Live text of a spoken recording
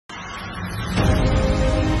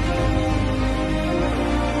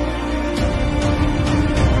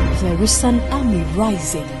there is an army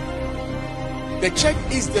rising. The church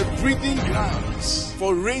is the breeding grounds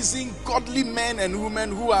for raising godly men and women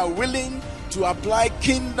who are willing to apply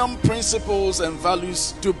kingdom principles and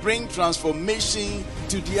values to bring transformation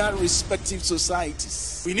to their respective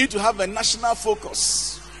societies. We need to have a national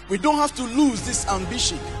focus. We don't have to lose this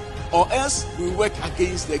ambition, or else we work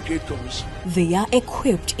against the Great Commission. They are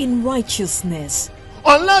equipped in righteousness.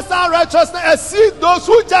 Unless our righteousness exceeds those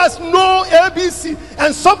who just know ABC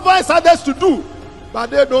and supervise others to do, but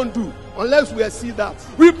they don't do. Unless we see that.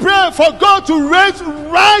 We pray for God to raise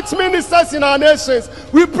right ministers in our nations.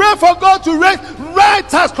 We pray for God to raise right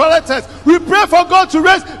tax collectors. We pray for God to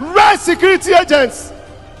raise right security agents.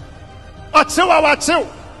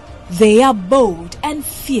 They are bold and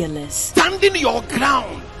fearless. Standing your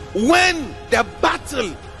ground when the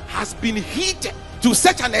battle has been heated to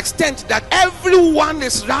such an extent that everyone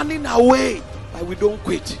is running away. But we don't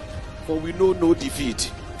quit, for we know no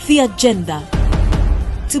defeat. The agenda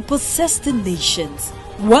to possess the nations.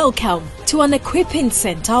 Welcome to an equipping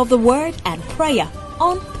center of the word and prayer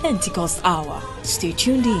on Pentecost hour. Stay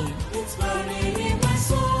tuned in.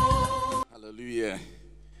 Hallelujah.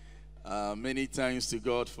 Many thanks to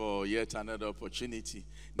God for yet another opportunity.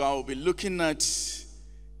 But I will be looking at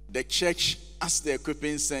the church as the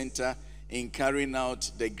equipping center in carrying out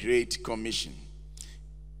the Great Commission.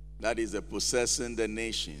 That is the possessing the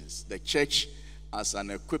nations. The church as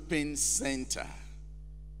an equipping center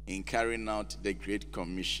in carrying out the Great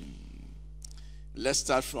Commission. Let's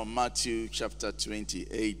start from Matthew chapter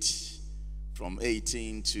 28, from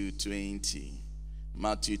 18 to 20.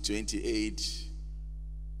 Matthew 28,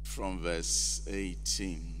 from verse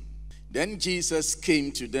 18. Then Jesus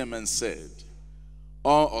came to them and said,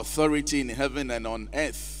 all authority in heaven and on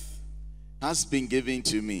earth has been given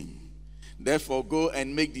to me. Therefore go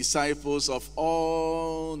and make disciples of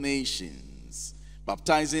all nations,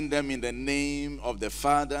 baptizing them in the name of the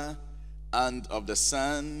Father and of the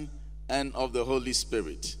Son and of the Holy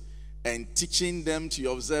Spirit, and teaching them to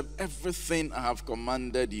observe everything I have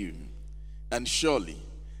commanded you. And surely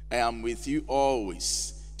I am with you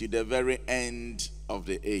always to the very end of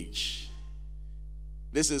the age.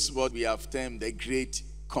 This is what we have termed the Great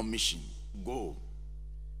Commission. Go.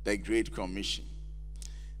 The Great Commission.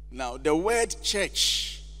 Now, the word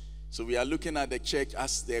church, so we are looking at the church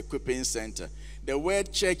as the equipping center. The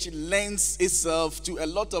word church lends itself to a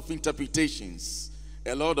lot of interpretations,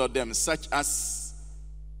 a lot of them, such as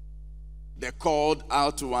the called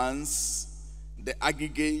out ones, the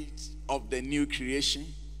aggregate of the new creation.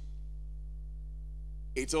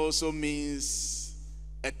 It also means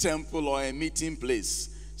a temple or a meeting place.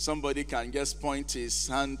 Somebody can just point his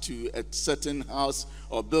hand to a certain house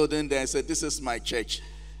or building there and say, this is my church.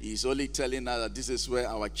 He's only telling us that this is where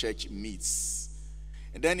our church meets.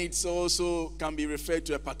 And then it also can be referred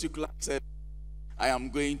to a particular service. I am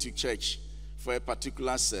going to church for a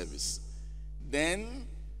particular service. Then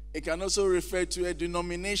it can also refer to a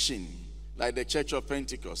denomination, like the Church of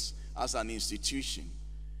Pentecost, as an institution.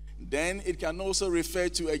 Then it can also refer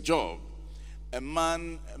to a job. A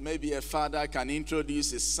man, maybe a father, can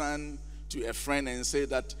introduce his son to a friend and say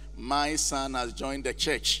that my son has joined the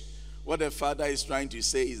church. What the father is trying to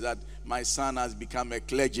say is that my son has become a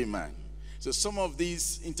clergyman. So some of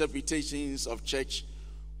these interpretations of church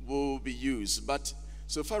will be used. But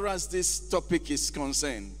so far as this topic is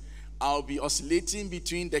concerned, I'll be oscillating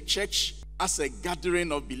between the church as a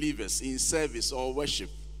gathering of believers in service or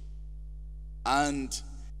worship and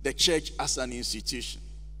the church as an institution.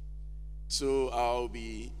 So I'll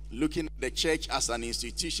be looking at the church as an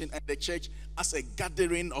institution and the church as a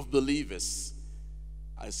gathering of believers.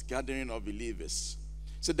 As gathering of believers.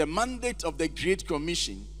 So the mandate of the Great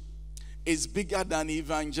Commission is bigger than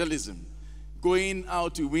evangelism, going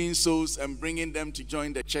out to win souls and bringing them to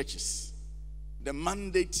join the churches. The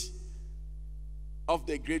mandate of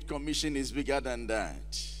the Great Commission is bigger than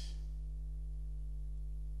that.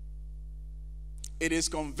 It is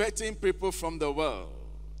converting people from the world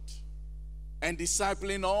and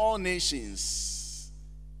discipling all nations.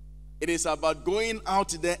 It is about going out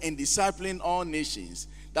there and discipling all nations.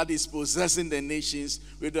 That is possessing the nations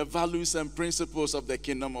with the values and principles of the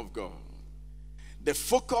kingdom of God. The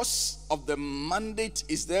focus of the mandate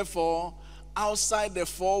is therefore outside the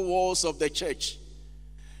four walls of the church.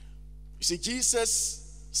 You see,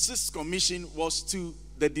 Jesus' sixth commission was to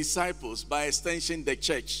the disciples, by extension the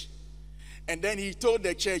church. And then he told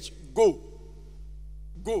the church, go.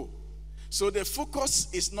 Go. So the focus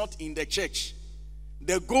is not in the church.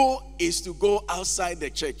 The goal is to go outside the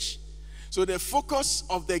church. So the focus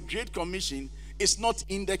of the Great Commission is not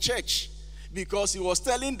in the church, because he was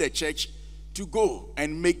telling the church to go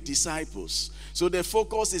and make disciples. So the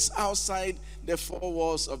focus is outside the four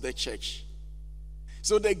walls of the church.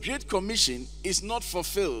 So the Great Commission is not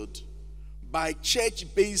fulfilled by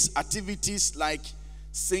church-based activities like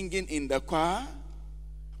singing in the choir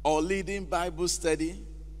or leading Bible study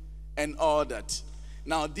and all that.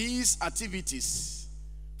 Now, these activities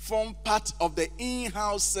form part of the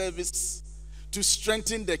in-house service to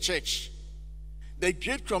strengthen the church. The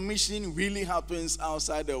Great Commission really happens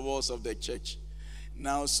outside the walls of the church.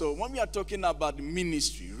 Now, so when we are talking about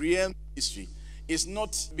ministry, real ministry, it's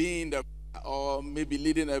not being the or maybe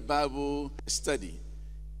leading a Bible study.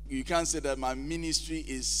 You can't say that my ministry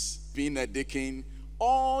is being a deacon.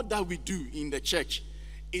 All that we do in the church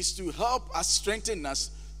is to help us, strengthen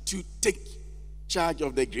us to take charge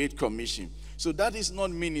of the Great Commission. So that is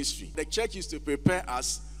not ministry. The church is to prepare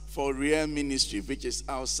us for real ministry, which is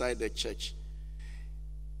outside the church.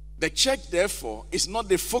 The church, therefore, is not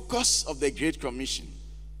the focus of the Great Commission.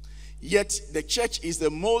 Yet, the church is the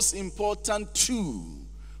most important tool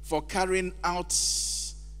for carrying out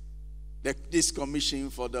this commission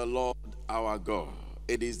for the Lord our God.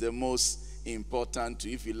 It is the most important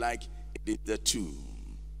tool. If you like, it is the tool.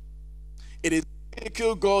 It is the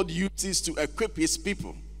vehicle God uses to equip his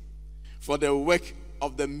people for the work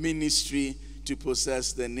of the ministry to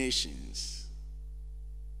possess the nations.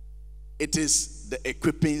 It is the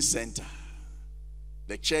equipping center.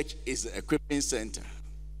 The church is the equipping center.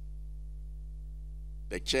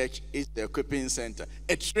 The church is the equipping center,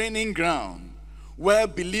 a training ground where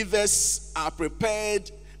believers are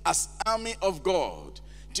prepared as army of God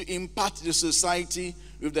to impart the society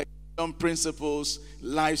with the kingdom principles,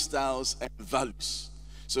 lifestyles, and values.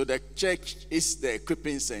 So the church is the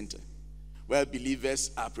equipping center where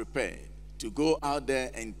believers are prepared to go out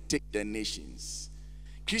there and take the nations.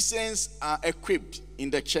 Christians are equipped in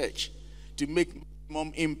the church to make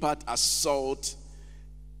maximum impact as salt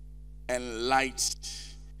and light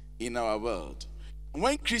in our world.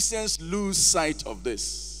 When Christians lose sight of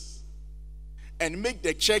this and make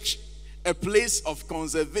the church a place of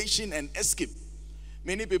conservation and escape,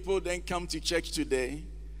 many people then come to church today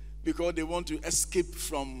because they want to escape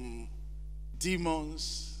from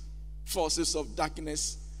demons, forces of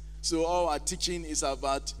darkness. So all our teaching is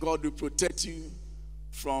about God will protect you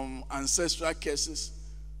from ancestral curses,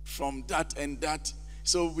 from that and that.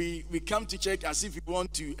 So we come to church as if we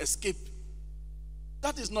want to escape.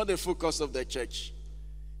 That is not the focus of the church.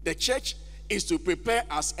 The church is to prepare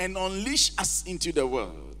us and unleash us into the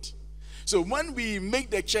world. So when we make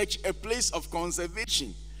the church a place of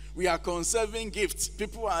conservation, we are conserving gifts.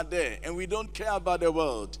 People are there and we don't care about the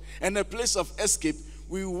world. And a place of escape,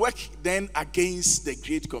 we work then against the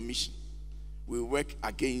Great Commission. We work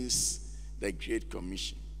against the Great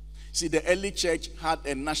Commission. See, the early church had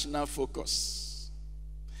a national focus.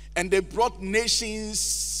 And they brought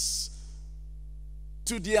nations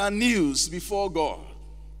to their knees before God.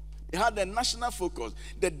 They had a national focus.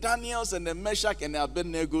 The Daniels and the Meshach and the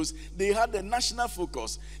Abednego, they had a national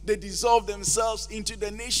focus. They dissolved themselves into the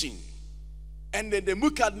nation. And the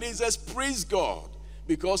Nebuchadnezzar praised God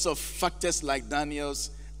because of factors like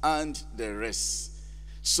Daniel's and the rest.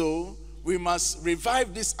 So we must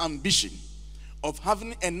revive this ambition of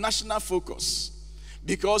having a national focus,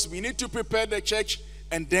 because we need to prepare the church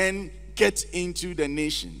and then get into the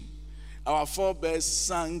nation. Our forebears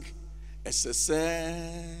sang,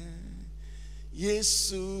 Esese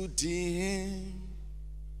Yesu din,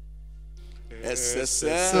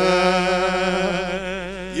 Esese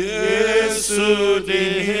Yesu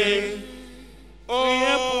din,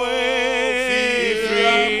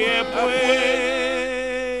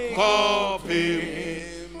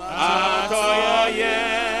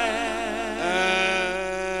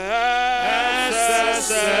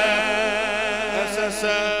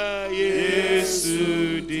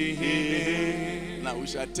 Now we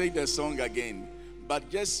shall take the song again, but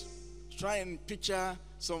just try and picture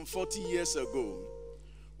some 40 years ago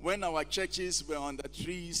when our churches were on the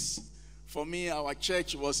trees. For me, our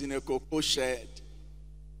church was in a cocoa shed,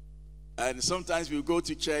 and sometimes we go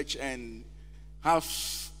to church and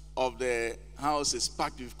half of the house is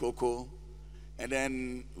packed with cocoa, and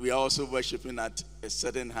then we are also worshiping at a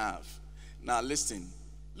certain half. Now listen,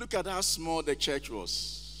 look at how small the church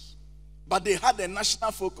was, but they had a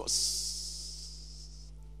national focus.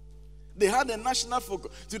 They had a national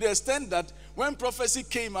focus to the extent that when prophecy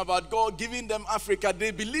came about God giving them Africa,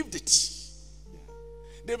 they believed it.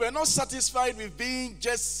 They were not satisfied with being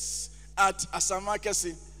just at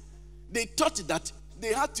Asamakasi. They thought that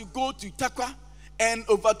they had to go to Takwa and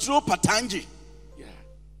overthrow Patangi. Yeah.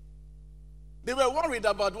 They were worried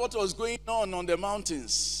about what was going on the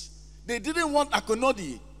mountains. They didn't want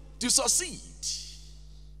Akonodi to succeed.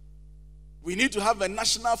 We need to have a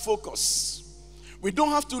national focus. We don't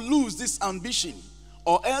have to lose this ambition,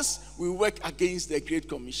 or else we work against the Great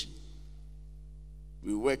Commission.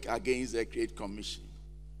 We work against the Great Commission.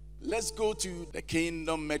 Let's go to the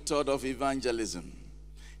kingdom method of evangelism.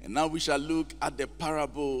 And now we shall look at the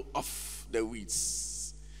parable of the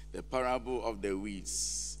weeds. The parable of the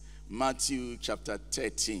weeds. Matthew chapter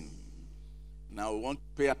 13. Now we want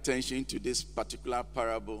to pay attention to this particular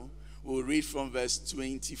parable. We'll read from verse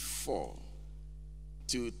 24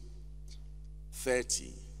 to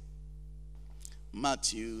 30.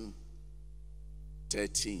 Matthew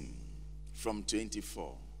 13 from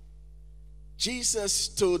 24. Jesus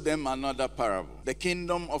told them another parable. The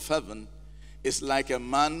kingdom of heaven is like a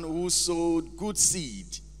man who sowed good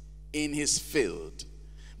seed in his field.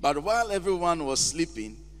 But while everyone was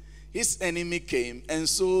sleeping, his enemy came and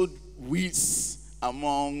sowed weeds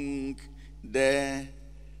among the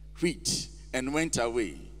wheat and went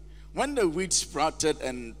away. When the wheat sprouted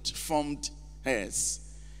and formed heads,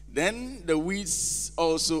 then the weeds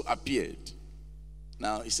also appeared.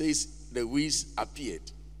 Now it says the weeds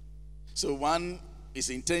appeared. So one is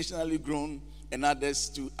intentionally grown and others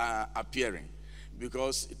too are appearing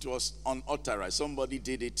because it was unauthorized. Somebody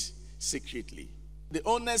did it secretly. The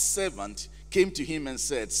owner's servant came to him and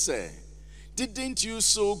said, "Sir, didn't you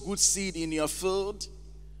sow good seed in your field?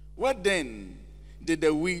 Where then did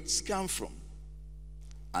the weeds come from?"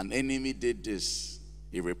 "An enemy did this,"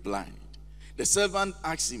 he replied. The servant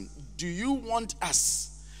asked him, "Do you want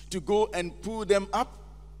us to go and pull them up?"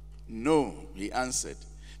 "No," he answered,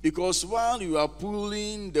 "because while you are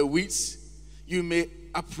pulling the weeds, you may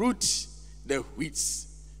uproot the weeds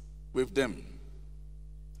with them.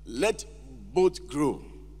 Let both grow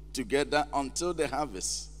together until the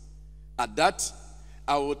harvest. At that,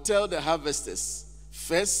 I will tell the harvesters,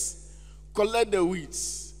 first, collect the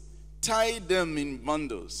weeds, tie them in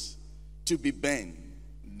bundles to be burned.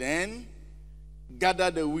 Then,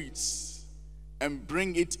 gather the weeds and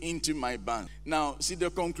bring it into my barn." Now, see,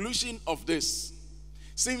 the conclusion of this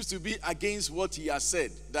seems to be against what he has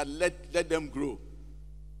said, that let them grow.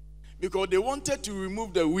 Because they wanted to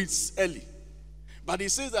remove the weeds early. But he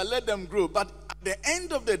says that let them grow. But at the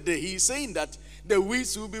end of the day, he's saying that the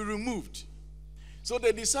weeds will be removed. So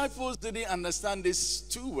the disciples didn't understand this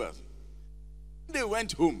too well. When they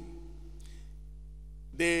went home,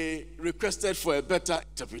 they requested for a better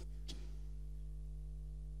interpretation.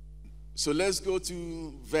 So let's go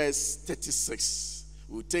to verse 36.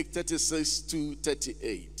 We'll take 36 to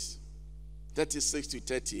 38. 36 to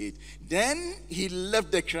 38. Then he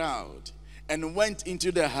left the crowd and went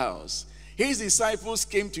into the house. His disciples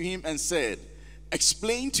came to him and said,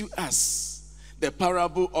 "Explain to us the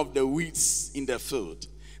parable of the weeds in the field."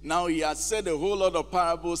 Now he had said a whole lot of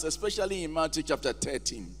parables, especially in Matthew chapter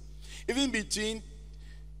 13. Even between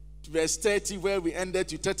verse 30, where we ended,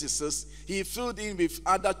 to 36, he filled in with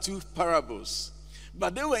other two parables.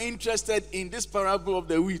 But they were interested in this parable of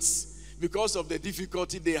the weeds because of the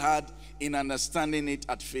difficulty they had in understanding it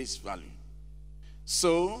at face value.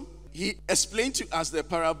 So he explained to us the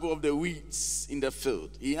parable of the weeds in the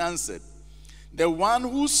field. He answered, "The one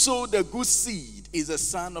who sowed the good seed is the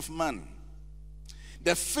Son of Man.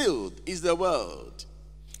 The field is the world,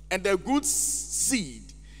 and the good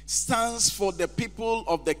seed stands for the people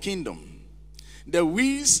of the kingdom. The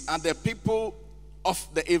weeds are the people of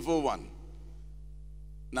the evil one."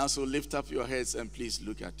 Now, so lift up your heads and please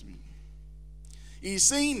look at me. He's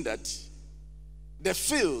saying that the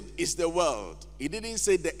field is the world. He didn't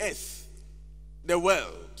say the earth, the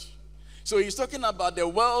world. So he's talking about the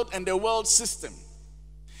world and the world system.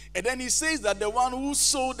 And then he says that the one who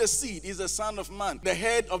sowed the seed is the Son of Man, the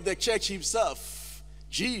head of the church himself,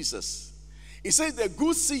 Jesus. He says the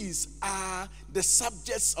good seeds are the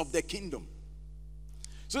subjects of the kingdom.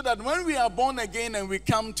 So that when we are born again and we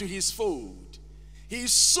come to his fold, he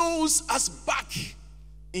sows us back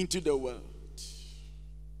into the world.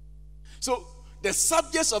 So the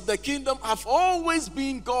subjects of the kingdom have always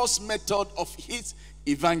been God's method of his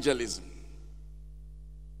evangelism.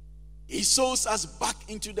 He sows us back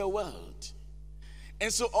into the world.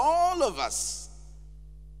 And so all of us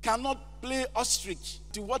cannot play ostrich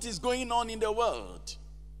to what is going on in the world,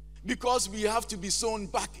 because we have to be sown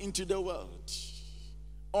back into the world.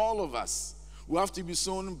 All of us will have to be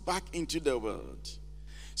sown back into the world.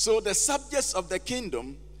 So the subjects of the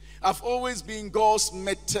kingdom have always been God's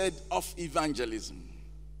method of evangelism.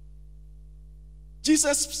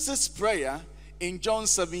 Jesus' prayer in John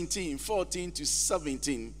 17, 14 to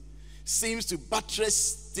 17 seems to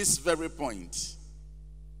buttress this very point.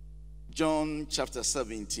 John chapter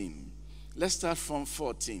 17. Let's start from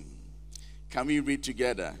 14. Can we read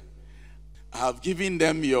together? I have given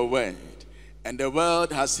them your word, and the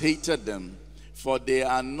world has hated them, for they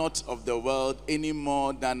are not of the world any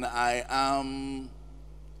more than I am.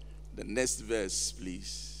 The next verse,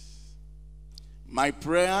 please. My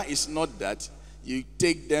prayer is not that you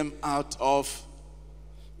take them out of,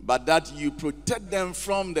 but that you protect them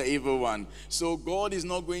from the evil one. So God is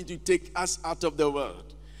not going to take us out of the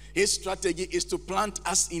world. His strategy is to plant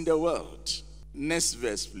us in the world. Next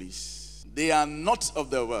verse, please. They are not of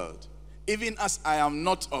the world, even as I am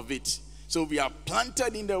not of it. So we are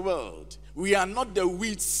planted in the world. We are not the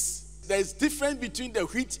weeds. There is difference between the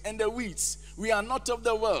wheat and the weeds. We are not of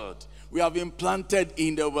the world. We have been planted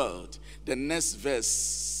in the world. The next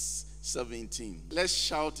verse, 17. Let's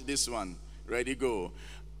shout this one. Ready, go.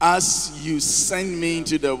 As you send me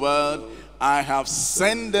into the world, I have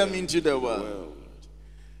sent them into the world.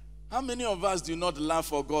 How many of us do not love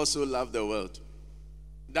for God so loved the world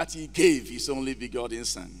that he gave his only begotten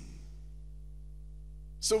son?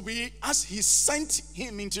 So as he sent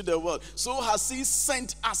him into the world, so has he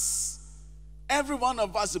sent us, every one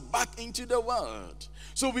of us, back into the world.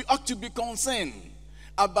 So we ought to be concerned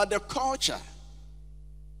about the culture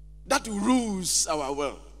that rules our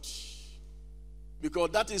world,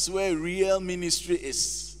 because that is where real ministry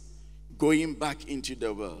is, going back into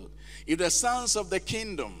the world. If the sons of the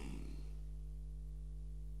kingdom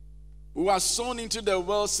who are sown into the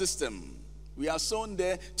world system, we are sown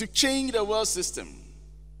there to change the world system.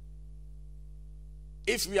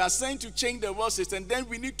 If we are sent to change the world system, then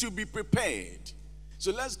we need to be prepared.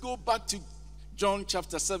 So let's go back to John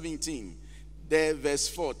chapter 17, there verse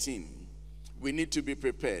 14. We need to be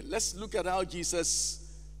prepared. Let's look at how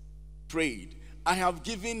Jesus prayed. I have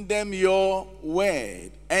given them your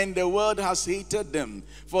word, and the world has hated them,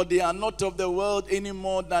 for they are not of the world any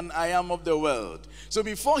more than I am of the world. So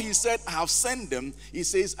before he said, I have sent them, he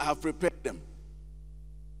says, I have prepared them.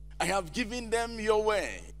 I have given them your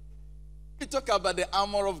word. We talk about the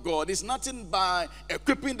armor of God. It's nothing by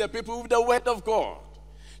equipping the people with the word of God.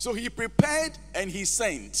 So he prepared and he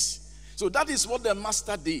sent. So that is what the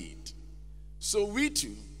master did. So we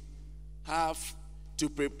too have to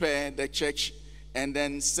prepare the church and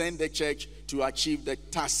then send the church to achieve the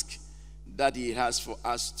task that he has for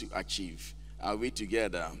us to achieve. Are we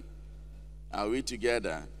together? Are we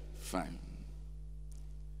together? Fine.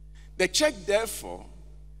 The church, therefore,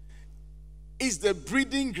 is the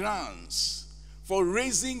breeding grounds for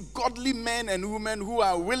raising godly men and women who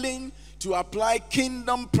are willing to apply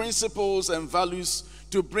kingdom principles and values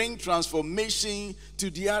to bring transformation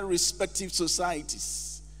to their respective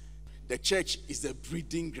societies. The church is the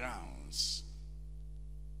breeding grounds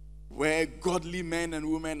where godly men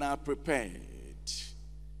and women are prepared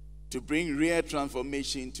to bring real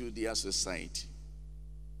transformation to their society.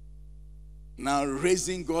 Now,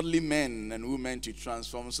 raising godly men and women to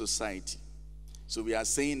transform society. So we are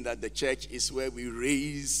saying that the church is where we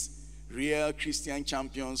raise real Christian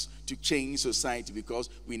champions to change society, because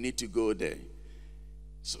we need to go there.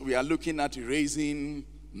 So we are looking at raising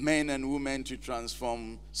men and women to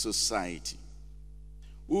transform society.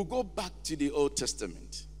 We'll go back to the Old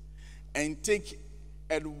Testament and take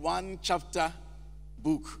a one chapter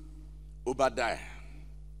book, Obadiah.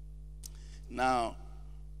 Now,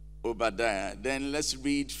 Obadiah. Then let's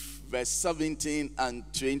read verse 17 and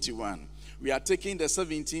 21. We are taking the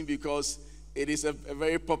 17 because it is a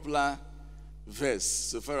very popular verse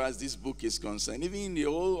so far as this book is concerned. Even in the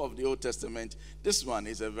whole of the Old Testament, this one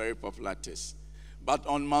is a very popular text. But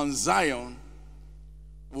on Mount Zion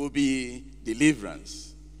will be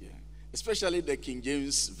deliverance. Yeah. Especially the King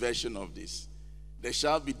James version of this. There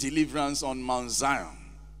shall be deliverance on Mount Zion.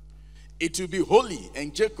 It will be holy,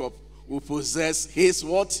 and Jacob will possess his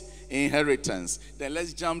what? Inheritance. Then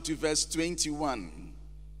let's jump to verse 21.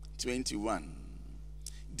 21.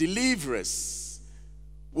 Deliverers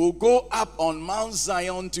will go up on Mount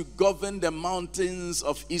Zion to govern the mountains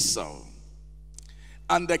of Esau,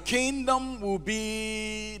 and the kingdom will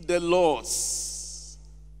be the Lord's.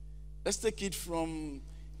 Let's take it from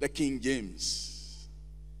the King James,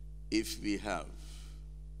 if we have.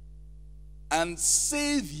 And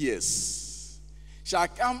saviors shall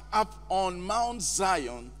come up on Mount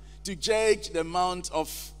Zion to judge the mount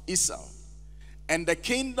of Esau, and the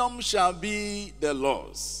kingdom shall be the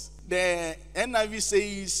Lord's. The NIV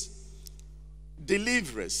says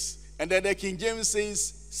deliverers, and then the King James says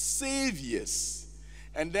saviors,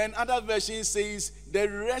 and then other version says the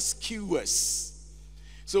rescuers.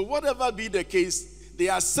 So whatever be the case,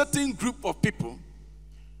 there are certain group of people,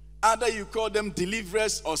 either you call them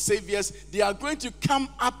deliverers or saviors, they are going to come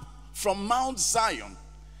up from Mount Zion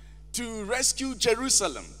to rescue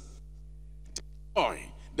Jerusalem, destroy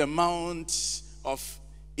the Mount of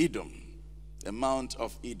Edom. The Mount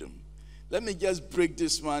of Edom. Let me just break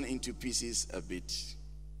this one into pieces a bit.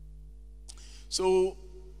 So,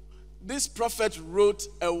 this prophet wrote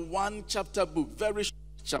a 1-chapter book, very short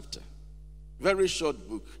chapter, very short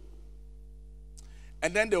book.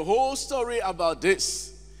 And then the whole story about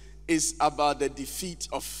this is about the defeat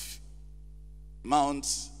of Mount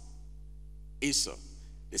Esau.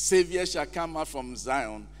 The Savior shall come out from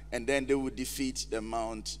Zion, and then they will defeat the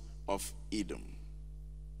Mount of Edom.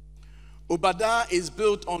 Obadiah is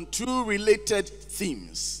built on two related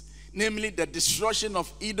themes, namely the destruction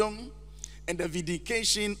of Edom and the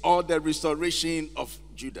vindication or the restoration of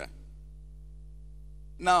Judah.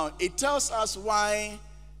 Now, it tells us why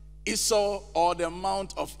Esau or the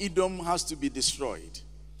Mount of Edom has to be destroyed.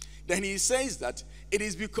 Then he says that it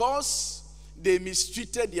is because they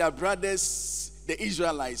mistreated their brothers, the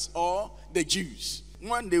Israelites or the Jews,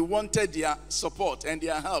 when they wanted their support and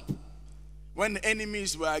their help. When the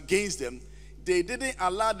enemies were against them, they didn't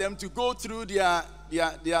allow them to go through their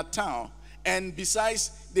town. And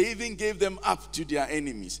besides, they even gave them up to their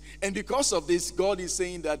enemies. And because of this, God is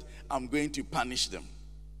saying that I'm going to punish them.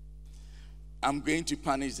 I'm going to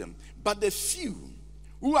punish them. But the few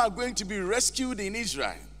who are going to be rescued in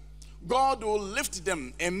Israel, God will lift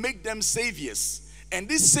them and make them saviors. And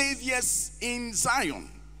these saviors in Zion,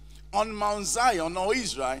 on Mount Zion or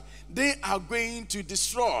Israel, they are going to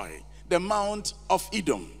destroy the Mount of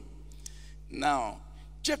Edom. Now,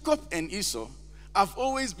 Jacob and Esau have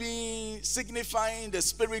always been signifying the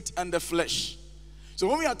spirit and the flesh. So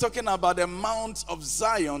when we are talking about the Mount of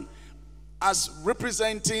Zion as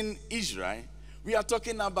representing Israel, we are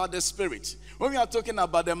talking about the spirit. When we are talking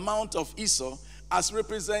about the Mount of Esau as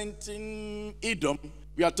representing Edom,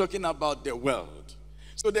 we are talking about the world.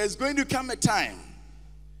 So there's going to come a time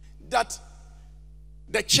that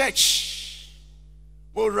the church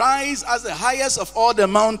will rise as the highest of all the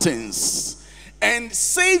mountains, and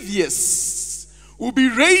saviors will be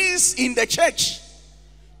raised in the church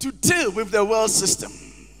to deal with the world system.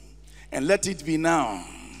 And let it be now.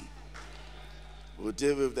 We'll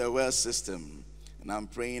deal with the world system, and I'm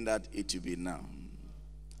praying that it will be now.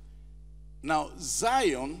 Now,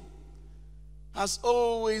 Zion has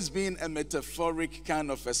always been a metaphoric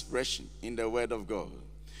kind of expression in the Word of God.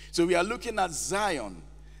 So we are looking at Zion,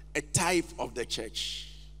 a type of the church.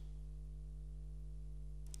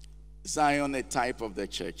 Zion, a type of the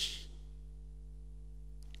church.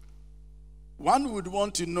 One would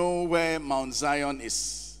want to know where Mount Zion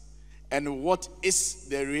is and what is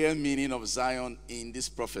the real meaning of Zion in this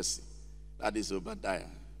prophecy. That is Obadiah.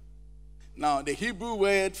 Now, the Hebrew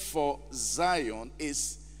word for Zion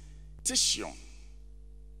is Tishon,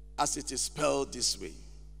 as it is spelled this way.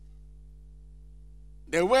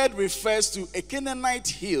 The word refers to a Canaanite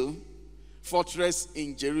hill fortress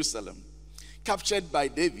in Jerusalem, captured by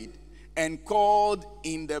David and called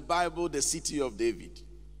in the Bible the city of David.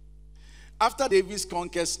 After David's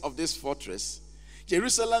conquest of this fortress,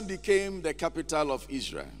 Jerusalem became the capital of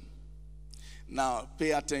Israel. Now,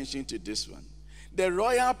 pay attention to this one. The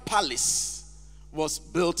royal palace was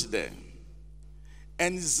built there.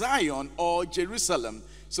 And Zion or Jerusalem,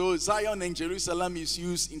 so Zion and Jerusalem is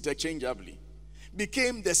used interchangeably,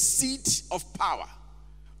 became the seat of power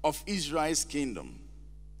of Israel's kingdom.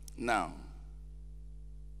 Now,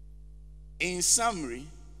 in summary,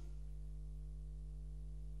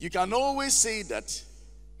 you can always say that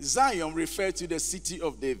Zion refers to the city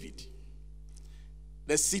of David,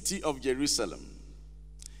 the city of Jerusalem.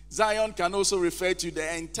 Zion can also refer to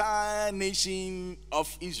the entire nation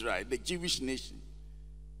of Israel, the Jewish nation.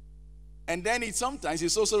 And then sometimes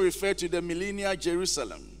it's also referred to the millennial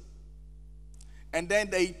Jerusalem. And then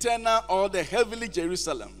the eternal or the heavenly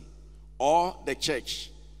Jerusalem or the church.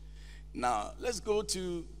 Now, let's go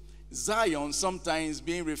to Zion, sometimes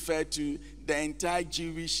being referred to the entire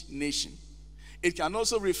Jewish nation. It can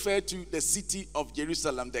also refer to the city of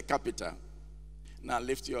Jerusalem, the capital. Now,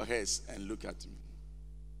 lift your heads and look at me.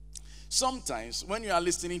 Sometimes, when you are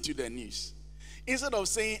listening to the news, instead of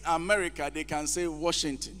saying America, they can say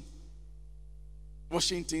Washington.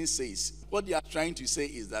 Washington says. What they are trying to say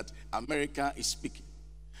is that America is speaking.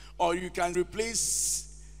 Or you can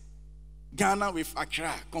replace Ghana with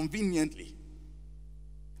Accra conveniently.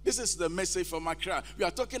 This is the message from Accra. We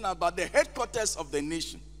are talking about the headquarters of the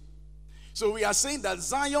nation. So we are saying that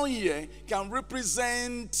Zion here can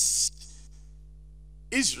represent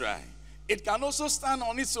Israel. It can also stand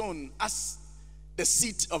on its own as the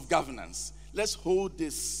seat of governance. Let's hold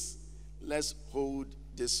this. Let's hold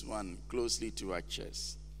this one closely to our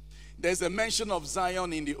chest. There's a mention of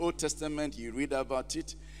Zion in the Old Testament. You read about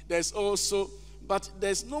it. But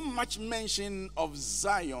there's no much mention of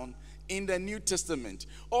Zion in the New Testament.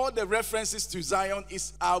 All the references to Zion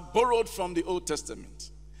are borrowed from the Old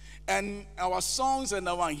Testament. And our songs and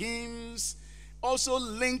our hymns also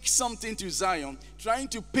link something to Zion, trying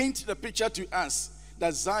to paint the picture to us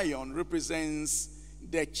that Zion represents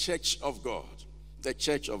the church of God. The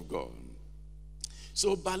church of God.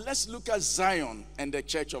 So, but let's look at Zion and the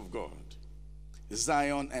church of God.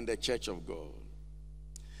 Zion and the church of God.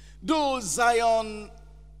 Though Zion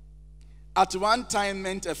at one time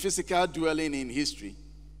meant a physical dwelling in history,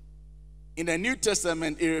 in the New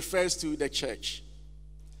Testament it refers to the church,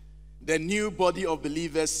 the new body of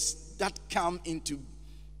believers that came into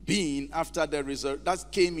being after the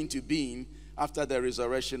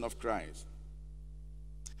resurrection of Christ.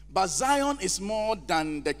 But Zion is more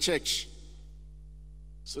than the church.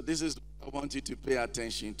 So this is what I want you to pay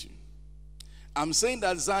attention to. I'm saying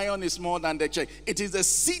that Zion is more than the church. It is the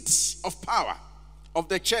seat of power of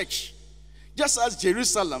the church. Just as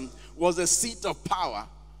Jerusalem was the seat of power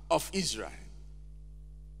of Israel.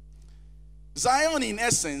 Zion, in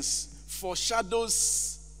essence,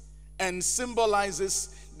 foreshadows and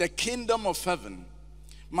symbolizes the kingdom of heaven.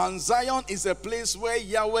 Mount Zion is a place where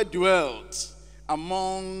Yahweh dwelt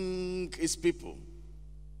among his people.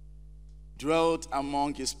 Dwelt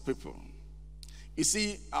among his people. You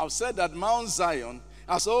see, I've said that Mount Zion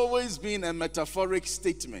has always been a metaphoric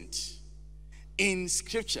statement in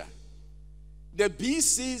Scripture. The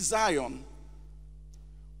BC Zion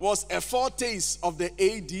was a foretaste of the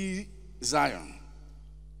AD Zion.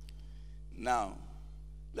 Now,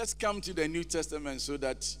 let's come to the New Testament so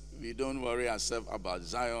that we don't worry ourselves about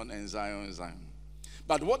Zion and Zion and Zion.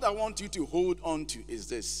 But what I want you to hold on to is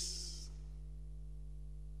this.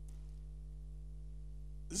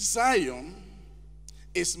 Zion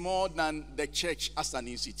is more than the church as an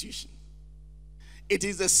institution. It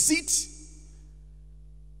is the seat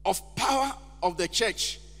of power of the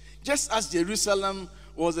church, just as Jerusalem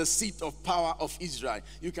was a seat of power of Israel.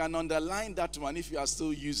 You can underline that one if you are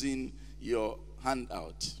still using your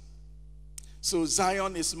handout. So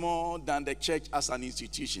Zion is more than the church as an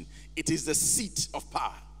institution. It is the seat of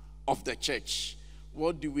power of the church.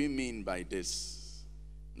 What do we mean by this?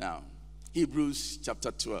 Now, Hebrews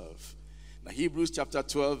chapter 12. Now, Hebrews chapter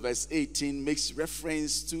 12 verse 18 makes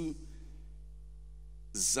reference to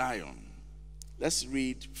Zion. Let's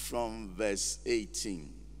read from verse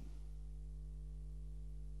 18.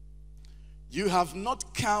 You have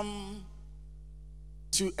not come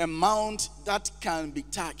to a mount that can be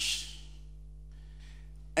touched,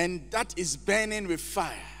 and that is burning with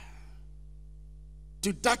fire,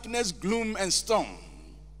 to darkness, gloom, and storm,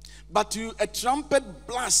 but to a trumpet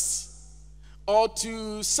blast, or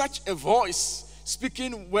to such a voice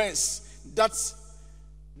speaking words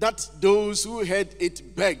that those who heard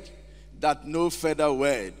it begged that no further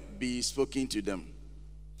word be spoken to them,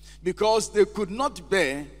 because they could not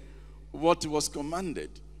bear what was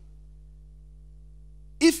commanded.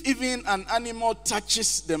 If even an animal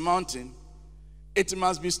touches the mountain, it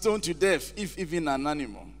must be stoned to death, if even an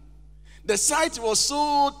animal. The sight was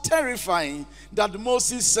so terrifying that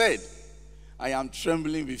Moses said, I am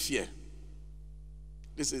trembling with fear.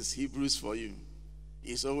 This is Hebrews for you.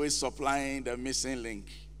 He's always supplying the missing link.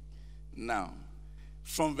 Now,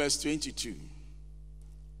 from verse 22.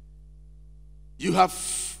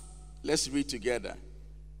 Let's read together.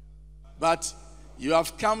 But you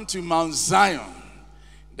have come to Mount Zion,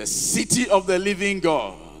 the city of the living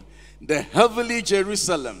God, the heavenly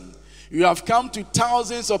Jerusalem. You have come to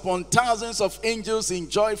thousands upon thousands of angels in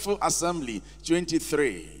joyful assembly.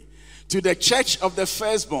 23. To the church of the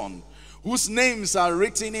firstborn, whose names are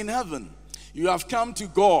written in heaven. You have come to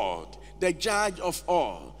God, the judge of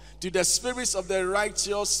all, to the spirits of the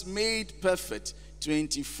righteous made perfect.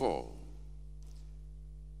 24.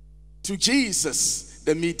 To Jesus,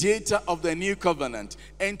 the mediator of the new covenant,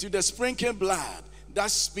 and to the sprinkled blood that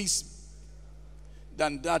speaks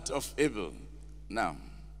than that of Abel. Now,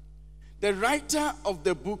 the writer of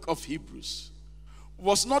the book of Hebrews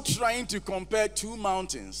was not trying to compare two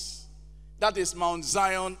mountains, that is Mount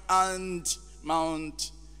Zion and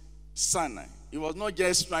Mount Sinai. He was not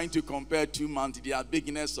just trying to compare two mountains, their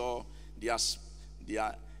bigness or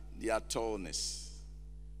their tallness,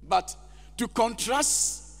 but to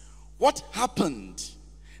contrast what happened,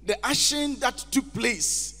 the action that took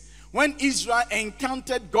place when Israel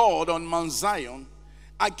encountered God on Mount Zion,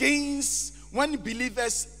 against when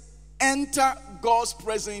believers enter God's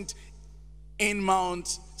presence in Mount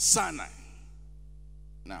Sinai.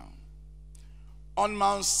 Now, on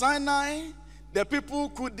Mount Sinai, the people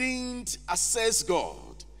couldn't access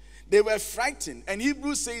God. They were frightened. And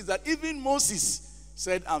Hebrews says that even Moses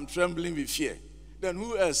said, I'm trembling with fear. Then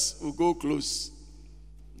who else will go close?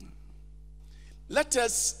 let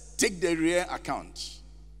us take the rear account.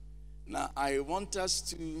 Now, I want us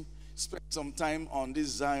to spend some time on this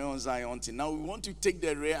Zion thing. Now, we want to take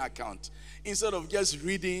the rear account. Instead of just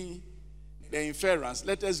reading the inference,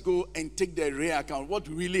 let us go and take the rear account. What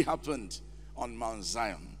really happened on Mount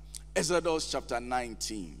Zion? Exodus chapter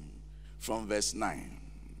 19 from verse 9.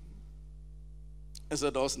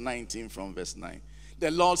 Exodus 19 from verse 9.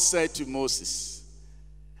 The Lord said to Moses,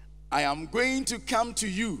 I am going to come to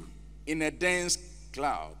you in a dense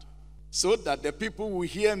cloud, so that the people will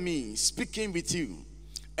hear me speaking with you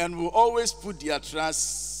and will always put their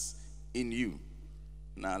trust in you.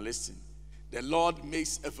 Now listen. The Lord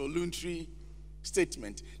makes a voluntary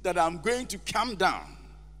statement that I'm going to come down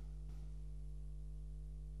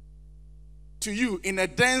to you in a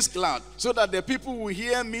dense cloud, so that the people will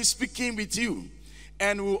hear me speaking with you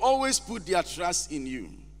and will always put their trust in you.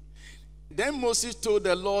 Then Moses told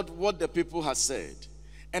the Lord what the people had said.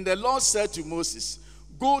 And the Lord said to Moses,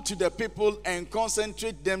 go to the people and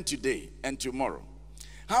concentrate them today and tomorrow.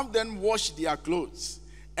 Have them wash their clothes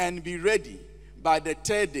and be ready by the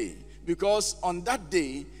third day, because on that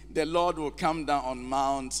day the Lord will come down on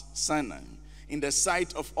Mount Sinai in the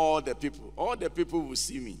sight of all the people. All the people will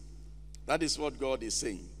see me. That is what God is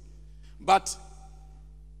saying. But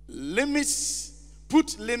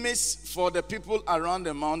put limits for the people around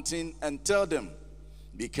the mountain and tell them,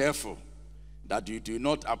 be careful that you do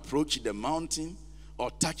not approach the mountain or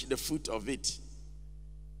touch the foot of it.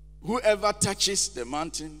 Whoever touches the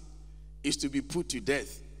mountain is to be put to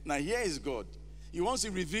death. Now here is God. He wants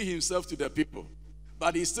to reveal himself to the people.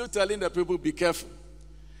 But he's still telling the people, be careful.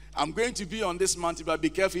 I'm going to be on this mountain, but be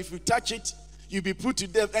careful. If you touch it, you'll be put to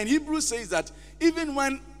death. And Hebrews says that even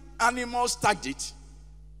when animals touched it,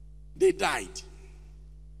 they died.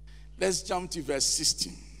 Let's jump to verse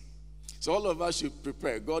 16. So all of us should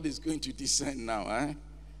prepare. God is going to descend now.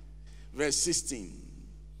 Verse 16.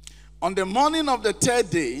 On the morning of the third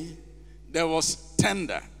day, there was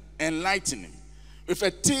thunder and lightning with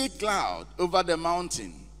a thick cloud over the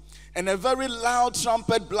mountain and a very loud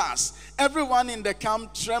trumpet blast. Everyone in the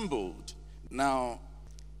camp trembled. Now,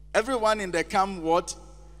 everyone in the camp what?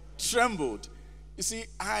 Trembled. You see,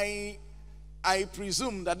 I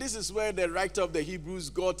presume that this is where the writer of the Hebrews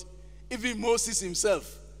got even Moses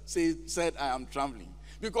himself said, I am trembling.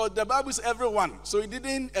 Because the Bible says everyone. So it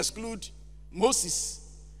didn't exclude Moses.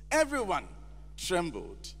 Everyone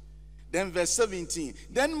trembled. Then verse 17.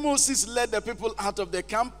 Then Moses led the people out of the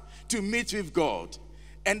camp to meet with God.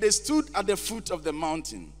 And they stood at the foot of the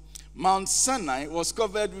mountain. Mount Sinai was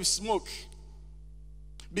covered with smoke,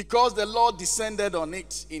 because the Lord descended on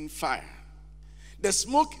it in fire. The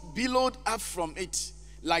smoke billowed up from it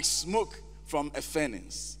like smoke from a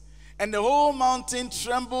furnace. And the whole mountain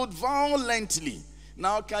trembled violently.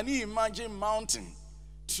 Now, can you imagine mountain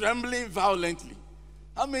trembling violently?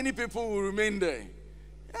 How many people will remain there?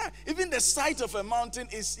 Yeah, even the sight of a mountain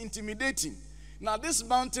is intimidating. Now, this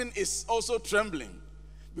mountain is also trembling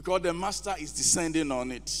because the master is descending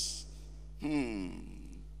on it.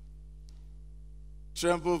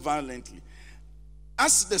 Tremble violently.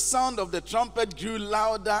 As the sound of the trumpet grew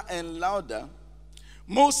louder and louder,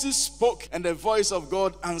 Moses spoke, and the voice of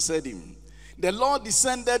God answered him. The Lord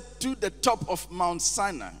descended to the top of Mount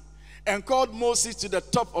Sinai and called Moses to the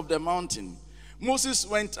top of the mountain. Moses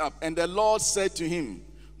went up, and the Lord said to him,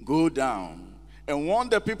 go down and warn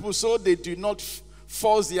the people so they do not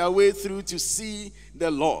force their way through to see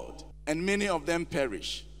the Lord, and many of them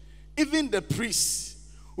perish. Even the priests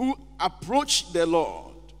who approach the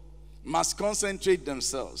Lord must concentrate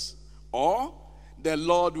themselves, or the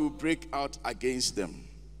Lord will break out against them.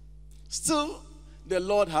 Still, the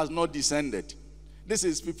Lord has not descended. This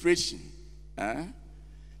is preparation.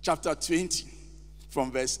 Chapter 20,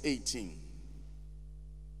 from verse 18.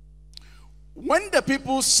 When the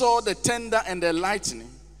people saw the thunder and the lightning,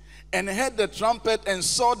 and heard the trumpet and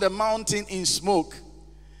saw the mountain in smoke,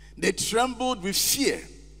 they trembled with fear.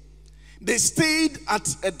 They stayed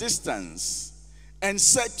at a distance and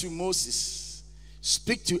said to Moses,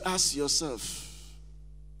 speak to us yourself,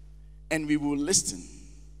 and we will listen.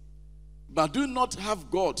 But do not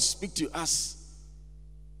have God speak to us,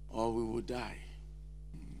 or we will die.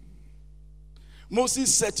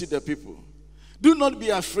 Moses said to the people, do not be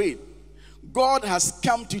afraid. God has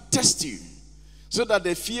come to test you, so that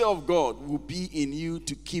the fear of God will be in you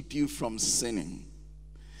to keep you from sinning.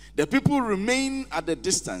 The people remained at the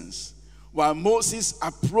distance while Moses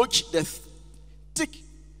approached the thick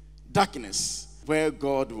darkness where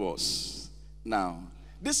God was. Now,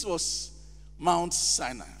 this was Mount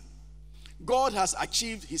Sinai. God has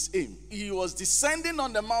achieved his aim. He was descending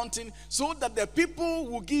on the mountain so that the people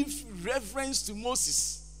would give reverence to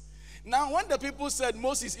Moses. Now, when the people said,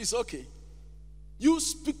 Moses is okay, you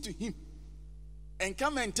speak to him and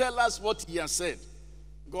come and tell us what he has said,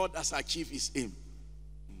 God has achieved his aim.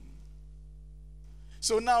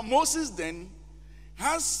 So now Moses then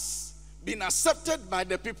has been accepted by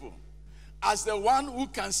the people as the one who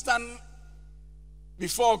can stand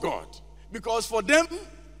before God. Because for them,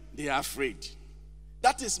 they are afraid.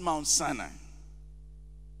 That is Mount Sinai.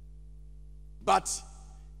 But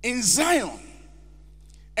in Zion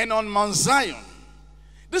and on Mount Zion,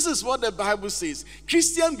 this is what the Bible says.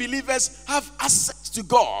 Christian believers have access to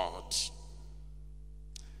God.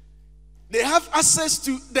 They have access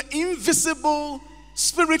to the invisible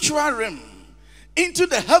spiritual realm, into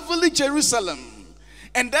the heavenly Jerusalem,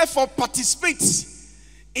 and therefore participate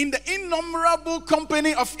in the innumerable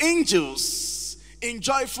company of angels in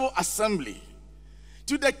joyful assembly.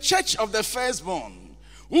 To the church of the firstborn,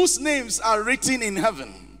 whose names are written in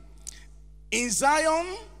heaven. In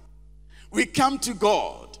Zion, we come to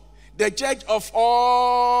God, the judge of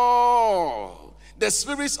all, the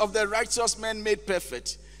spirits of the righteous men made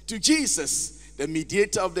perfect, to Jesus, the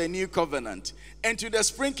mediator of the new covenant, and to the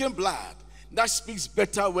sprinkling blood that speaks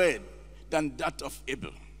better word than that of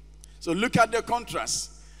Abel. So look at the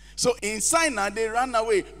contrast. So in Sinai, they ran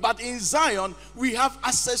away, but in Zion, we have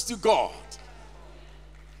access to God.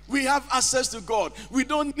 We have access to God. We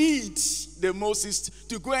don't need the Moses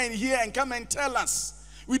to go in here and come and tell us.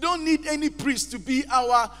 We don't need any priest to be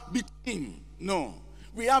our between. No.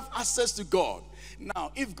 We have access to God.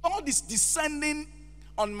 Now, if God is descending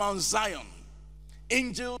on Mount Zion,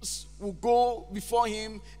 angels will go before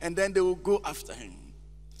him and then they will go after him.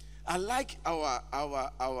 I like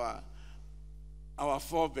our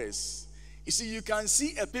forebears. You see, you can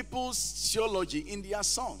see a people's theology in their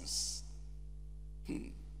songs.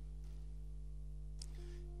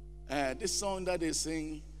 This song that they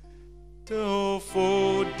sing, they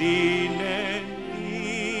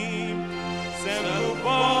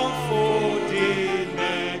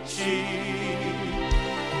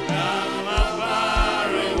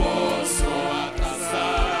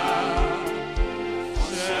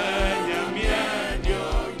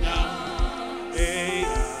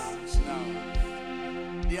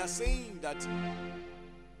are saying that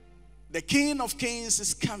the King of Kings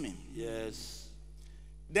is coming. Yes.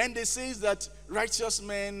 Then they say that righteous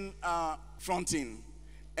men are fronting.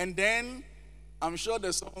 And then I'm sure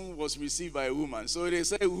the song was received by a woman. So they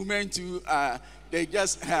say women too, they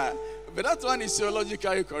just, but that one is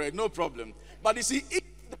theologically correct, no problem. But you see, if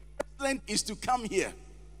the president is to come here,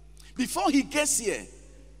 before he gets here,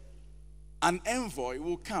 an envoy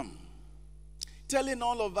will come, telling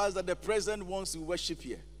all of us that the president wants to worship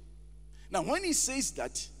here. Now, when he says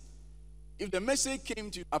that, if the message came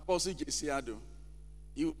to Apostle Jesiado,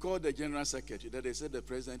 he will call the general secretary that they said the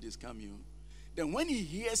president is coming. Then when he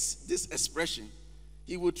hears this expression,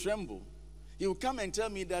 he will tremble. He will come and tell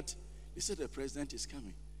me that they said the president is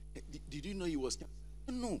coming. Did you know he was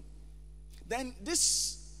coming? No. Then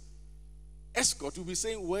this escort will be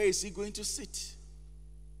saying, where is he going to sit?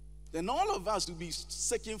 Then all of us will be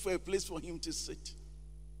searching for a place for him to sit.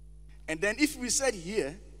 And then if we said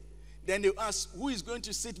here, then they ask, who is going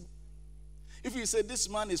to sit? If we say this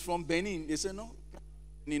man is from Benin, they say, no,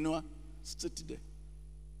 Ninoa, sit there.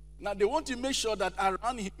 Now they want to make sure that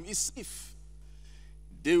around him is safe.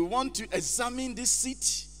 They want to examine this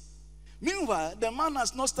seat. Meanwhile, the man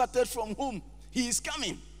has not started from home. He is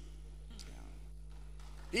coming.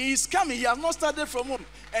 He is coming. He has not started from home.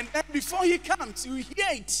 And then before he comes, you hear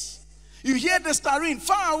it. You hear the starring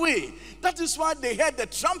far away. That is why they heard the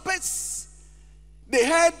trumpets. They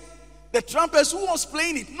heard the trumpets. Who was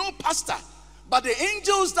playing it? No pastor. But the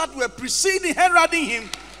angels that were preceding, heralding him,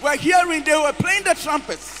 were hearing, they were playing the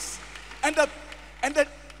trumpets. And the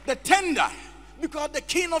tender, because the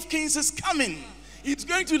King of Kings is coming. He's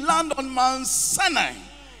going to land on Mount Sinai.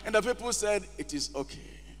 And the people said, it is okay.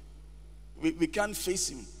 We can't face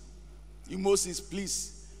him. You, Moses,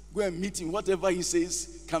 please go and meet him. Whatever he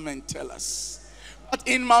says, come and tell us. But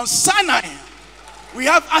in Mount Sinai, we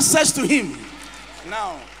have access to him.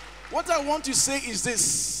 Now, what I want to say is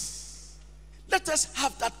this. Let us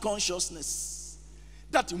have that consciousness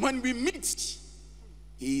that when we meet,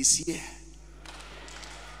 he is here.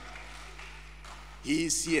 He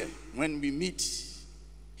is here. When we meet,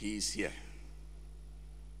 he is here.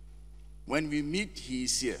 When we meet, he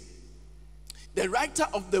is here. The writer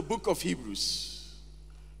of the book of Hebrews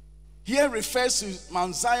here refers to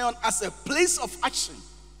Mount Zion as a place of action,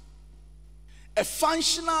 a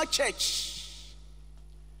functional church,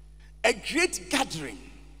 a great gathering,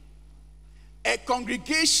 a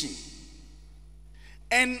congregation,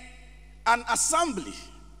 and an assembly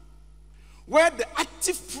where the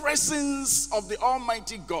active presence of the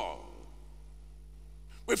Almighty God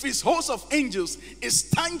with his host of angels is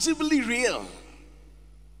tangibly real.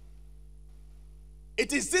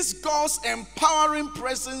 It is this God's empowering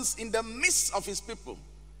presence in the midst of his people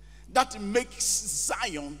that makes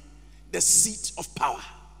Zion the seat of power.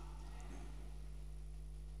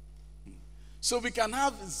 So we can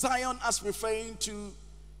have Zion as referring to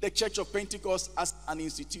the Church of Pentecost as an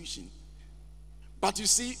institution. But you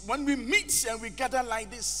see, when we meet and we gather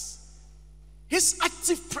like this, his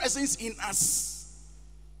active presence in us,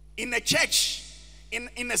 in a church,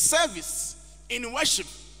 in a service, in worship,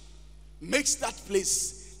 makes that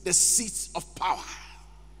place the seat of power.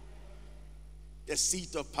 The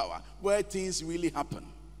seat of power, where things really happen.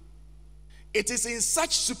 It is in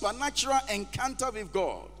such supernatural encounter with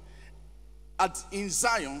God in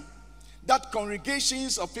Zion that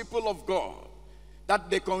congregations of people of God, that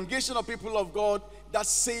the congregation of people of God, that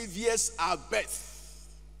saviors are birthed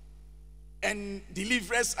and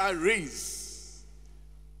deliverers are raised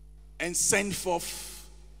and sent forth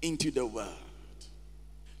into the world.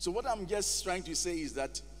 So what I'm just trying to say is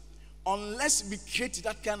that unless we create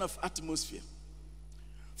that kind of atmosphere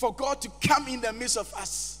for God to come in the midst of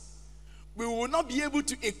us, we will not be able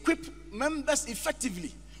to equip members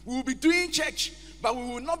effectively. We will be doing church, but we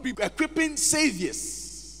will not be equipping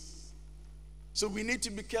saviors. So we need to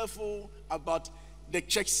be careful about the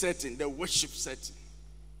church setting, the worship setting.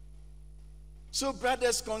 So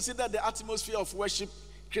brothers, consider the atmosphere of worship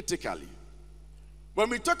critically. When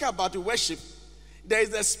we talk about worship, there is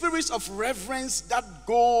the spirit of reverence that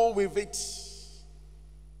go with it.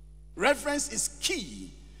 Reverence is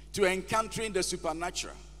key to encountering the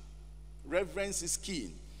supernatural. Reverence is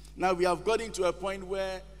key. Now we have gotten to a point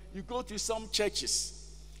where you go to some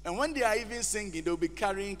churches, and when they are even singing, they'll be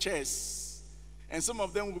carrying chairs. And some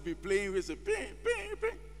of them will be playing with a ping, ping,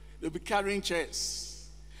 ping. They'll be carrying chairs.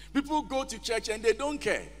 People go to church and they don't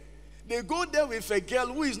care. They go there with a girl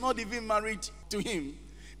who is not even married to him,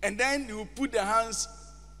 and then you put their hands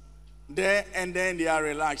there, and then they are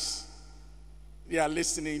relaxed. They are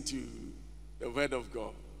listening to the word of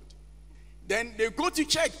God. Then they go to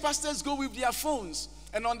church. Pastors go with their phones,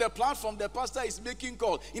 and on the platform, the pastor is making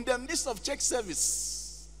call. In the midst of church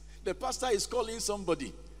service, the pastor is calling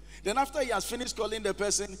somebody. Then after he has finished calling the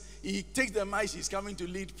person, he takes the mic, he's coming to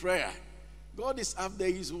lead prayer. God is up there,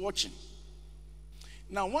 he's watching.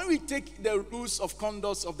 Now, when we take the rules of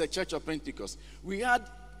conduct of the Church of Pentecost, we had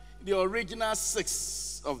the original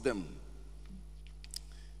 6 of them.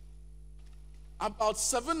 About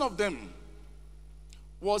 7 of them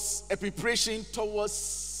was a preparation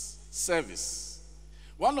towards service.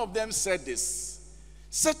 One of them said this: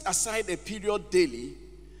 set aside a period daily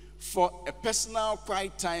for a personal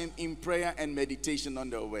quiet time in prayer and meditation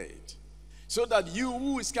on the word, so that you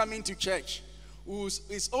who is coming to church, who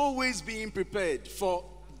is always being prepared for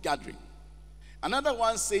gathering. Another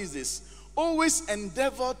one says this: always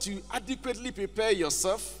endeavor to adequately prepare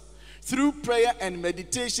yourself through prayer and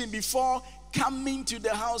meditation before coming to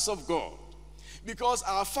the house of God, because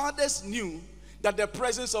our fathers knew that the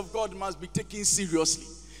presence of God must be taken seriously.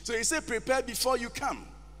 So he said, prepare before you come.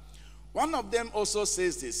 One of them also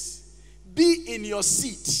says this: be in your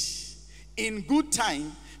seat in good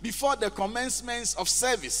time before the commencement of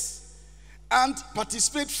service, and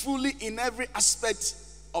participate fully in every aspect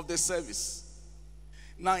of the service.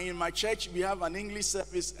 Now in my church, we have an English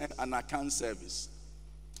service and an account service.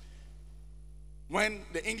 When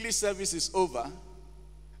the English service is over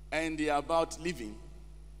and they are about leaving,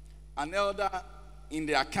 an elder in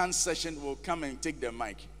the account session will come and take the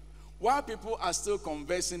mic. While people are still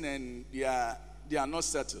conversing and they are not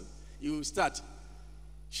settled, you start.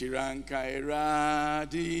 Shirankaira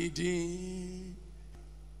Didi.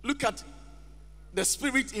 Look at the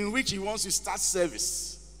spirit in which he wants to start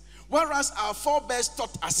service. Whereas our forebears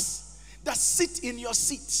taught us that sit in your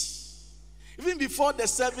seat even before the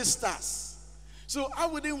service starts. So I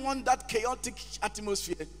wouldn't want that chaotic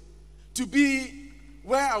atmosphere to be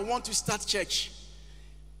where I want to start church.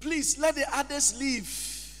 Please let the others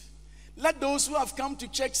leave. Let those who have come to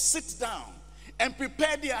church sit down and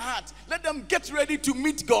prepare their heart. Let them get ready to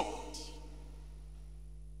meet God.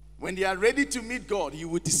 When they are ready to meet God, He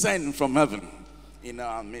will descend from heaven in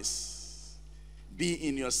our midst. Be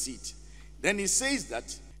in your seat. Then he says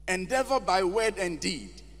that endeavor by word and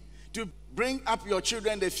deed to bring up your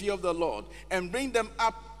children in the fear of the Lord, and bring them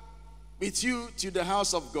up with you to the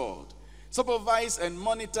house of God. Supervise and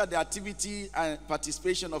monitor the activity and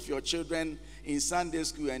participation of your children in Sunday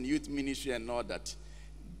school and youth ministry and all that.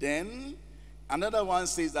 Then another one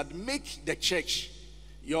says that make the church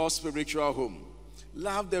your spiritual home.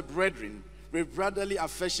 Love the brethren, with brotherly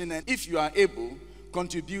affection, and if you are able,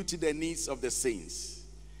 contribute to the needs of the saints.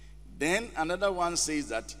 Then another one says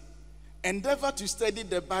that endeavor to study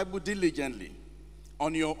the Bible diligently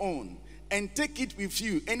on your own and take it with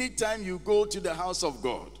you anytime you go to the house of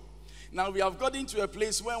God. Now we have gotten to a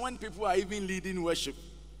place where when people are even leading worship,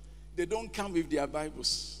 they don't come with their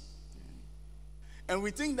Bibles. And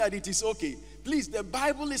we think that it is okay. Please, the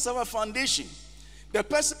Bible is our foundation. The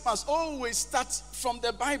person must always start from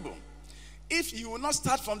the Bible. If you will not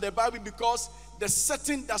start from the Bible because the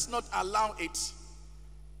setting does not allow it,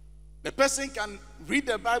 the person can read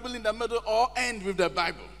the Bible in the middle or end with the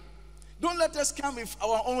Bible. Don't let us come with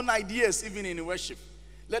our own ideas even in worship.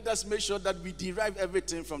 Let us make sure that we derive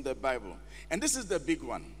everything from the Bible. And this is the big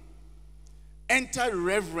one. Enter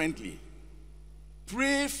reverently.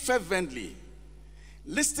 Pray fervently.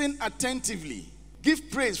 Listen attentively. Give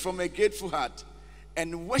praise from a grateful heart.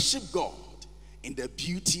 And worship God in the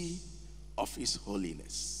beauty of His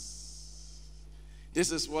holiness.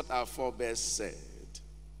 This is what our forebears said.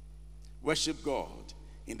 Worship God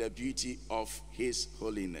in the beauty of His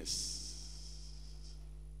holiness.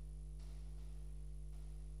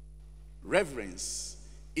 Reverence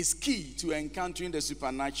is key to encountering the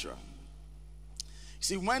supernatural.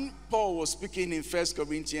 See, when Paul was speaking in 1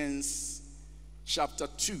 Corinthians chapter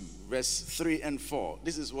 2, verse 3 and 4,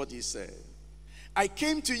 this is what he said. I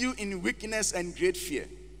came to you in weakness and great fear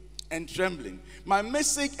and trembling. My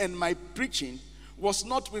message and my preaching was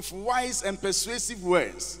not with wise and persuasive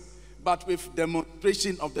words, but with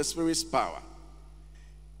demonstration of the Spirit's power.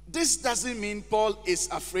 This doesn't mean Paul is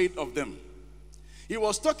afraid of them. He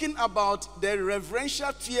was talking about the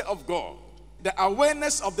reverential fear of God, the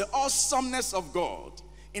awareness of the awesomeness of God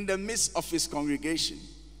in the midst of his congregation.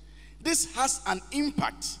 This has an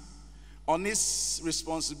impact on his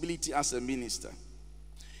responsibility as a minister.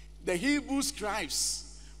 The Hebrew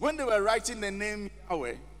scribes, when they were writing the name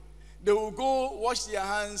Yahweh, they will go wash their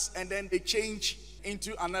hands and then they change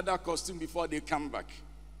into another costume before they come back.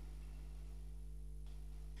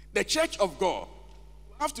 The church of God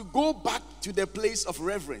have to go back to the place of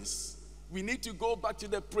reverence. We need to go back to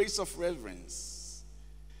the place of reverence.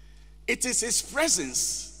 It is His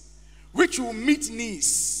presence which will meet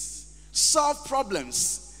needs, solve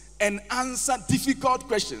problems, and answer difficult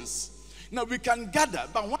questions. Now we can gather,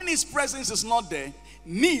 but when His presence is not there,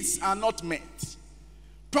 needs are not met.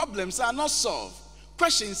 Problems are not solved.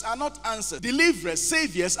 Questions are not answered. Deliverers,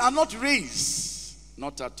 saviors are not raised.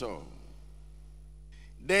 Not at all.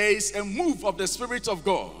 There is a move of the Spirit of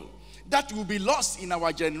God that will be lost in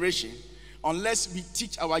our generation unless we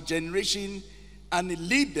teach our generation and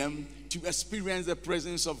lead them to experience the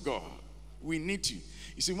presence of God. We need to.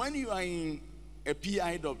 You see, when you are in a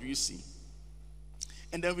PIWC,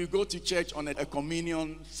 and then we go to church on a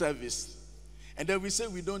communion service, and then we say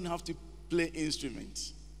we don't have to play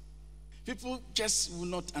instruments, people just will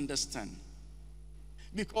not understand.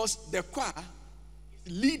 Because the choir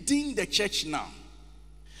is leading the church now.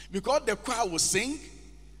 Because the choir will sing,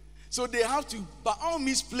 so they have to by all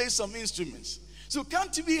means play some instruments. So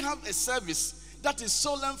can't we have a service that is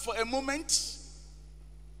solemn for a moment?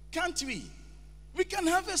 Can't we? We can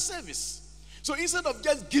have a service. So instead of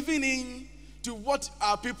just giving in to what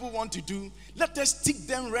our people want to do, let us teach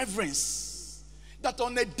them reverence. That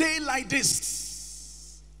on a day like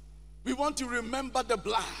this, we want to remember the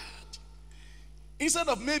blood. Instead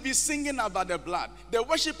of maybe singing about the blood, the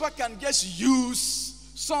worshiper can just use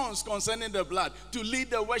songs concerning the blood to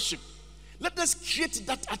lead the worship. Let us create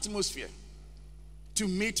that atmosphere to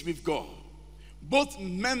meet with God. Both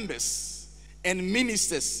members and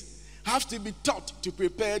ministers have to be taught to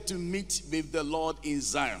prepare to meet with the Lord in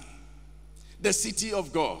Zion, the city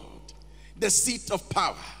of God, the seat of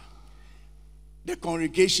power, the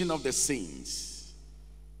congregation of the saints.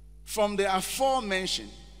 From the aforementioned,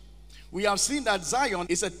 we have seen that Zion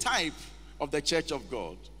is a type of the church of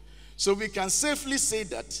God. So we can safely say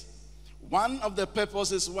that one of the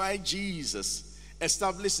purposes why Jesus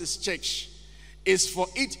established his church is for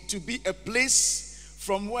it to be a place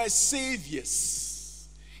from where saviors,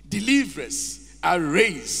 deliverers are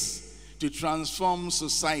raised to transform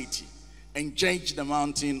society and change the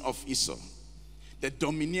mountain of Esau, the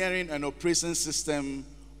domineering and oppressing system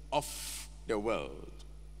of the world.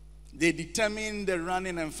 They determine the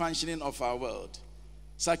running and functioning of our world,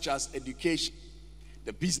 such as education,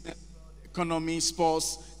 the business, economy,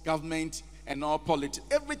 sports, government, and all politics.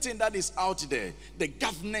 Everything that is out there, the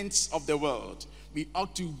governance of the world, we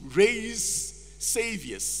ought to raise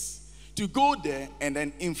saviors to go there and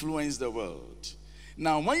then influence the world.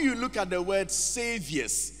 Now, when you look at the word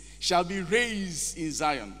saviors shall be raised in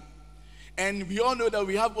Zion, and we all know that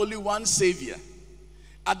we have only one savior,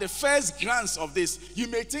 At the first glance of this, you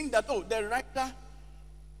may think that, oh, the writer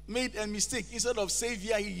made a mistake. Instead of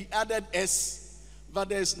Savior, he added S, but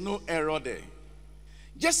there's no error there.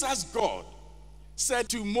 Just as God said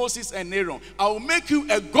to Moses and Aaron, I will make you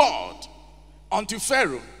a God unto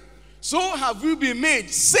Pharaoh, so have we been made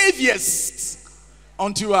saviors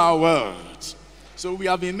unto our world. So we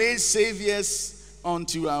have been made saviors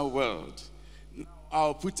unto our world. Now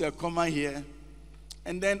I'll put a comma here,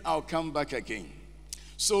 and then I'll come back again.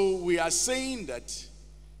 So we are saying that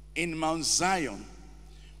in Mount Zion,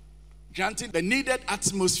 granting the needed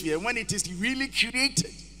atmosphere, when it is really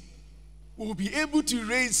created, we will be able to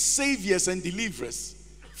raise saviors and deliverers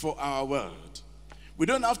for our world. We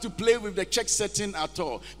don't have to play with the church setting at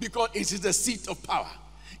all, because it is the seat of power.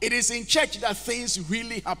 It is in church that things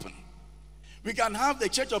really happen. We can have the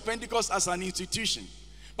Church of Pentecost as an institution,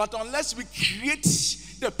 but unless we create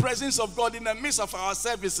the presence of God in the midst of our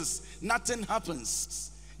services, nothing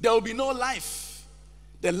happens. There will be no life.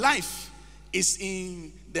 The life is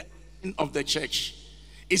in the of the church.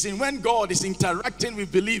 It's in when God is interacting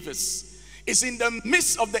with believers. It's in the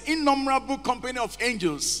midst of the innumerable company of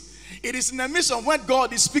angels. It is in the midst of when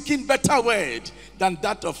God is speaking better word than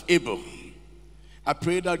that of Abel. I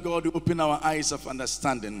pray that God will open our eyes of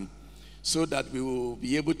understanding so that we will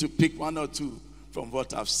be able to pick one or two from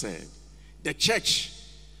what I've said. The church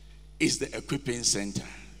is the equipping center.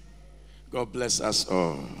 God bless us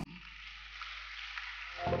all.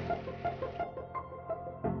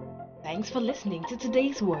 Thanks for listening to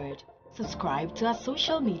today's word. Subscribe to our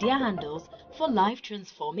social media handles for life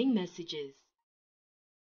transforming messages.